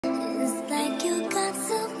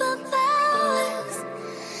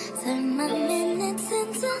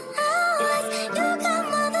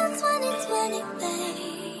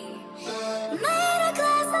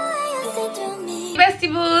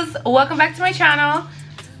Boos, welcome back to my channel.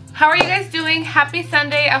 How are you guys doing? Happy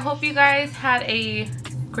Sunday. I hope you guys had a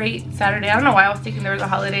great Saturday. I don't know why I was thinking there was a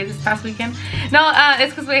holiday this past weekend. No,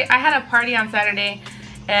 it's because I had a party on Saturday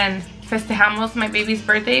and festejamos my baby's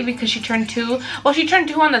birthday because she turned 2. Well, she turned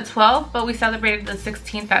 2 on the 12th, but we celebrated the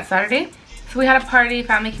 16th that Saturday. So we had a party,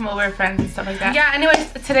 family came over, friends and stuff like that. Yeah,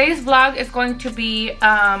 anyways, today's vlog is going to be,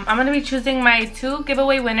 I'm going to be choosing my 2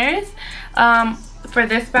 giveaway winners for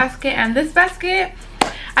this basket and this basket.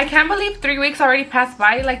 I can't believe 3 weeks already passed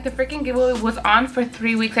by. Like, the freaking giveaway was on for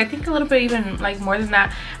 3 weeks. I think a little bit even like more than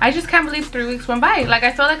that. I just can't believe 3 weeks went by. Like,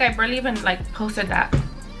 I feel like I barely even like posted that.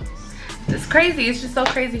 It's crazy. It's just so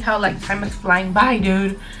crazy how like time is flying by,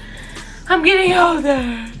 dude. I'm getting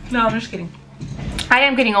older. No, I'm just kidding. I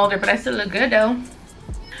am getting older, but I still look good though.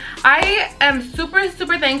 I am super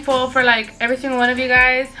thankful for like every single one of you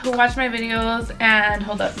guys who watch my videos. And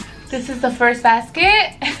hold up, this is the first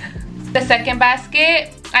basket. The second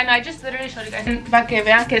basket, I know I just literally showed you guys para que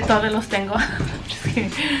vean que todavía los tengo. Just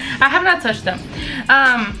kidding, I have not touched them.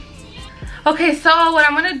 Okay, so what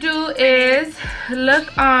I'm gonna do is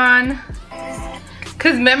look on,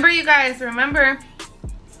 because remember you guys,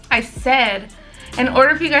 I said in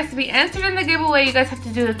order for you guys to be entered in the giveaway, you guys have to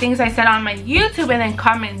do the things I said on my YouTube and then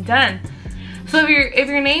comment done. So if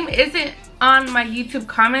your name isn't on my YouTube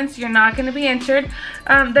comments, you're not going to be entered.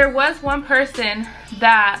 There was one person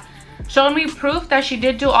that showed me proof that she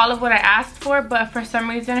did do all of what I asked for, but for some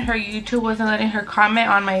reason her YouTube wasn't letting her comment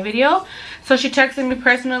on my video. So she texted me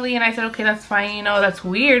personally and I said, okay, that's fine, you know, that's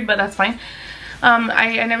weird, but that's fine.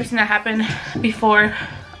 I never seen that happen before.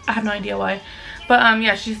 I have no idea why. But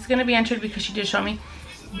yeah, she's gonna be entered because she did show me.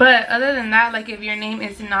 But other than that, like if your name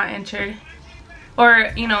is not entered,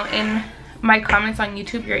 or you know, in my comments on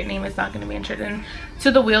YouTube, your name is not gonna be entered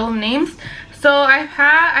into the wheel of names. So I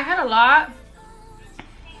had a lot.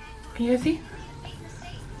 Can you guys see?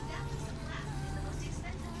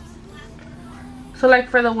 So like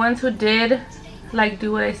for the ones who did like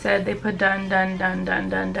do what I said, they put done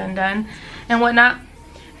and whatnot.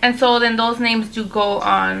 And so then those names do go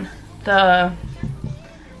on the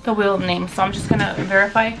wheel of names. So I'm just gonna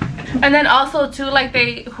verify. And then also too, like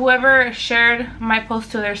whoever shared my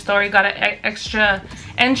post to their story got an extra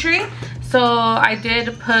entry. So I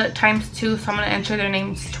did put ×2, so I'm gonna enter their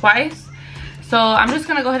names twice. So I'm just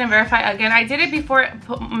gonna go ahead and verify again. I did it before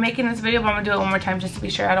making this video, but I'm gonna do it one more time just to be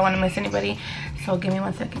sure. I don't want to miss anybody. So give me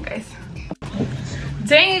 1 second, guys.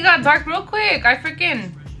 Dang, it got dark real quick. I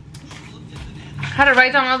freaking had to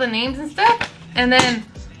write down all the names and stuff, and then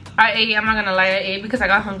I ate. I'm not gonna lie, I ate because I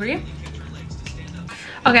got hungry.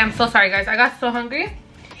 Okay, I'm so sorry guys, I got so hungry.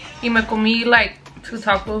 Y me comí like 2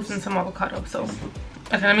 tacos and some avocado. So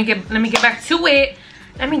okay, let me get back to it.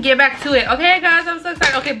 Okay guys, I'm so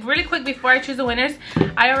excited. Okay, really quick before I choose the winners,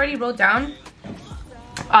 I already wrote down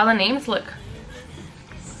all the names. Look,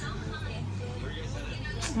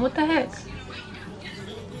 what the heck,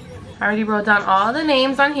 I already wrote down all the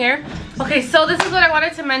names on here. Okay, so this is what I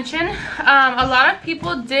wanted to mention. A lot of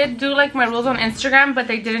people did do like my rules on Instagram, but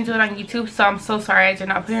they didn't do it on YouTube. So I'm so sorry I did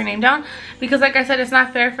not put your name down, because like I said, it's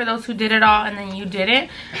not fair for those who did it all and then you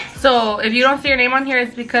didn't. So if you don't see your name on here,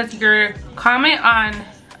 it's because your comment on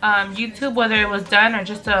YouTube, whether it was done or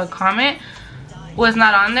just a comment, was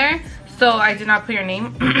not on there. So I did not put your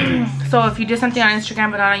name. So if you did something on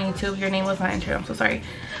Instagram but not on YouTube, your name was not entered. I'm so sorry.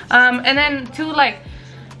 And then too, like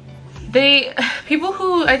people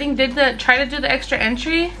who I think did try to do the extra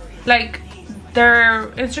entry, like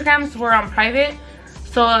their Instagrams were on private,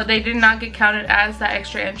 so they did not get counted as that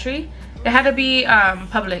extra entry. It had to be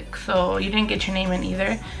public, so you didn't get your name in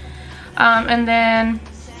either. And then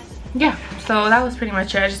yeah, so that was pretty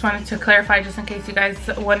much it. I just wanted to clarify just in case you guys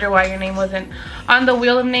wonder why your name wasn't on the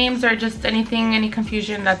wheel of names or just any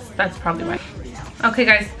confusion. That's probably why. Okay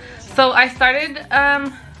guys, so I started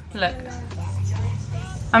look,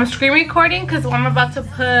 I'm screen recording because I'm about to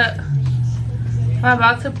press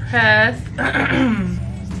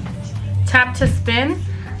tap to spin.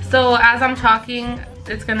 So as I'm talking,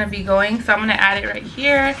 it's gonna be going. So I'm gonna add it right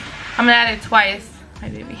here. I'm gonna add it twice, my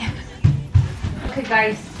baby. Okay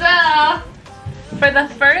guys, so for the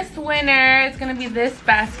first winner, it's gonna be this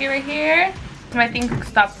basket right here. My thing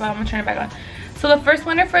stopped, but I'm gonna turn it back on. So the first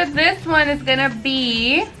winner for this one is gonna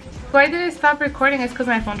be, why did it stop recording? It's because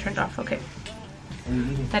my phone turned off. Okay.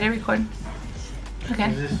 Let it record.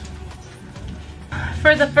 Okay.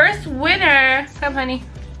 For the first winner, come honey.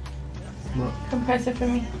 What? Compress it for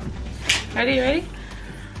me. Ready?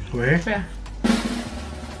 Where? Yeah.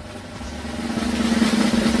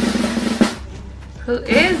 Who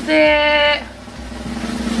is it?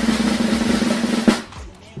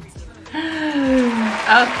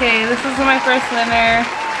 Okay, this is my first winner,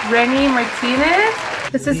 Renny Martinez.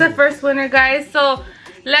 This is the first winner, guys. So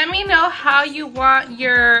let me know how you want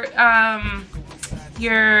your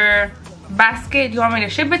basket. Do you want me to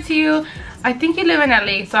ship it to you? I think you live in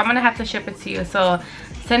LA, so I'm gonna have to ship it to you. So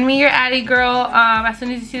send me your Addy girl as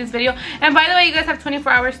soon as you see this video. And by the way, you guys have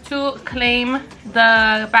 24 hours to claim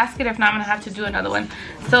the basket. If not, I'm gonna have to do another one.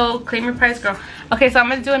 So claim your prize, girl. Okay, so I'm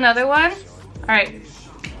gonna do another one. All right.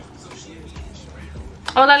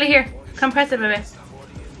 Oh, Lali, here. Come press it, baby.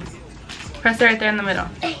 Press it right there in the middle.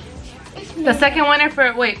 The second winner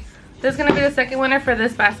for, wait. This is gonna be the second winner for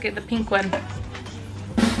this basket, the pink one.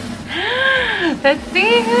 Let's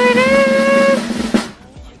see who it is.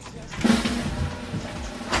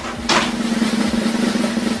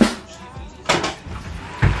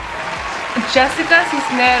 Jessica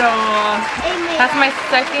Cisneros. That's my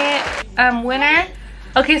second winner.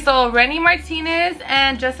 Okay, so Renny Martinez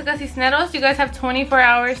and Jessica Cisneros, you guys have 24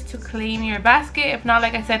 hours to claim your basket. If not,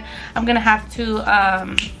 like I said, I'm gonna have to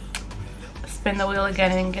spin the wheel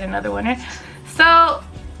again and get another winner. So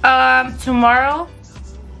tomorrow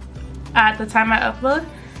at the time I upload,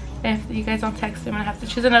 if you guys don't text, I'm gonna have to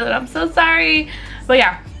choose another one. I'm so sorry, but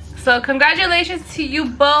yeah. So congratulations to you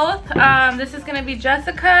both. This is gonna be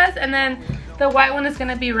Jessica's, and then the white one is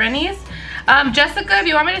gonna be Renny's. Jessica, if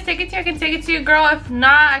you want me to take it to you, I can take it to you, girl. If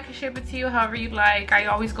not, I can ship it to you however you'd like. I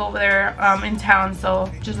always go over there in town,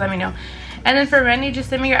 so just let me know. And then for Renny, just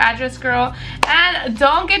send me your address, girl. And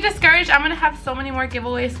don't get discouraged. I'm gonna have so many more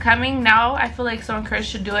giveaways coming. Now I feel like so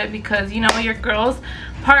encouraged to do it because, you know, your girl's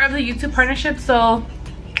part of the YouTube partnership, so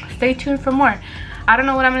stay tuned for more. I don't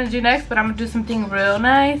know what I'm gonna do next, but I'm gonna do something real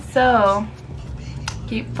nice, so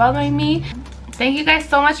keep following me. Thank you guys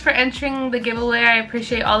so much for entering the giveaway. I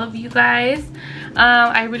appreciate all of you guys.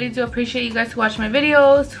 I really do appreciate you guys who watch my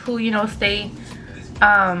videos, who, you know, stay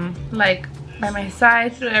like by my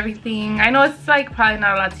side through everything. I know it's like probably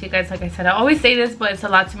not a lot to you guys, like I said. I always say this, but it's a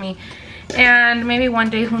lot to me. And maybe one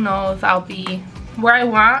day, who knows, I'll be where I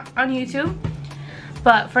want on YouTube.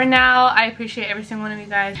 But for now, I appreciate every single one of you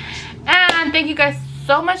guys. And thank you guys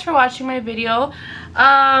so much for watching my video.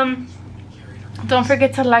 Don't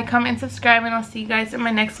forget to like, comment, and subscribe, and I'll see you guys in my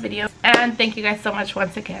next video. And thank you guys so much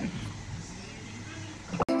once again.